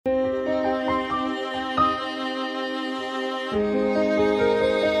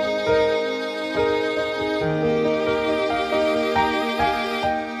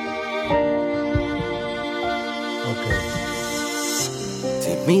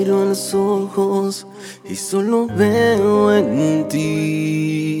miro a los ojos y solo veo en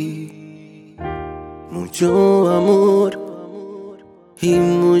ti mucho amor y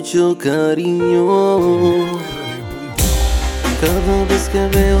mucho cariño. Cada vez que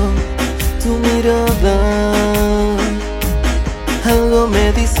veo tu mirada, algo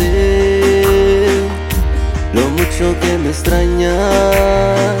me dice lo mucho que me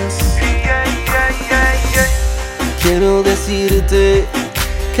extrañas. Quiero decirte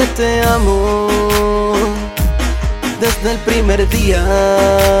que te amo desde el primer día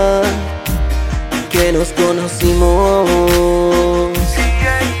que nos conocimos.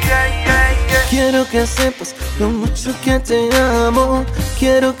 Quiero que sepas lo mucho que te amo.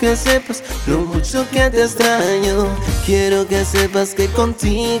 Quiero que sepas lo mucho que te extraño. Quiero que sepas que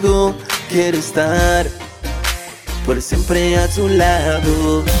contigo quiero estar por siempre a tu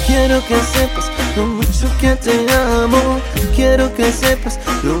lado. Quiero que sepas lo mucho que te amo. Quiero que sepas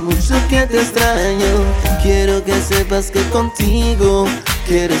lo mucho que te extraño. Quiero que sepas que contigo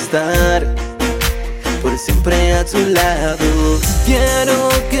quiero estar por siempre a tu lado. Quiero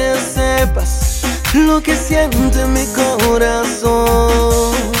que sepas lo que siento en mi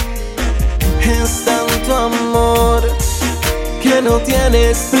corazón. Es tanto amor que no tiene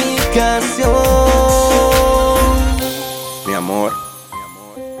explicación. Mi amor,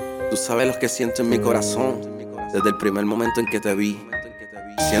 tú sabes lo que siento en mi corazón. Desde el primer momento en que te vi,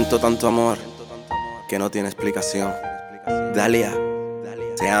 siento tanto amor que no tiene explicación. Dalia,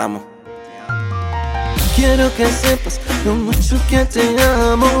 te amo. Quiero que sepas lo mucho que te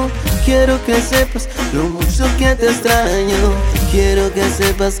amo. Quiero que sepas lo mucho que te extraño. Quiero que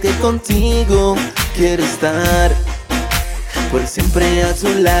sepas que contigo quiero estar por siempre a tu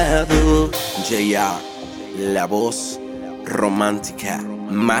lado. J.A., la voz Romantica,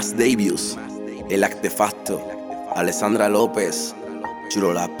 más Davius, el artefacto, Alessandra López,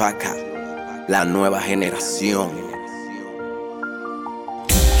 Chulo la Paca, la nueva generación.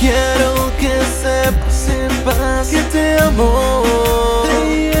 Quiero que sepas que te amo,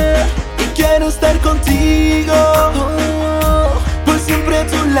 y quiero estar contigo por siempre a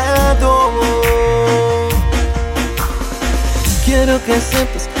tu lado. Quiero que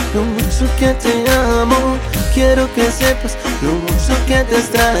sepas lo mucho que te amo. Quiero que sepas lo mucho que te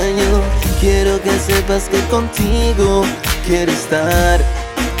extraño. Quiero que sepas que contigo quiero estar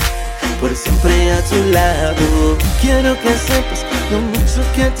por siempre a tu lado. Quiero que sepas lo mucho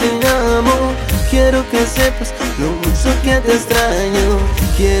que te amo. Quiero que sepas lo mucho que te extraño.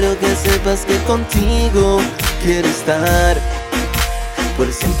 Quiero que sepas que contigo quiero estar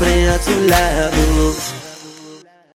por siempre a tu lado.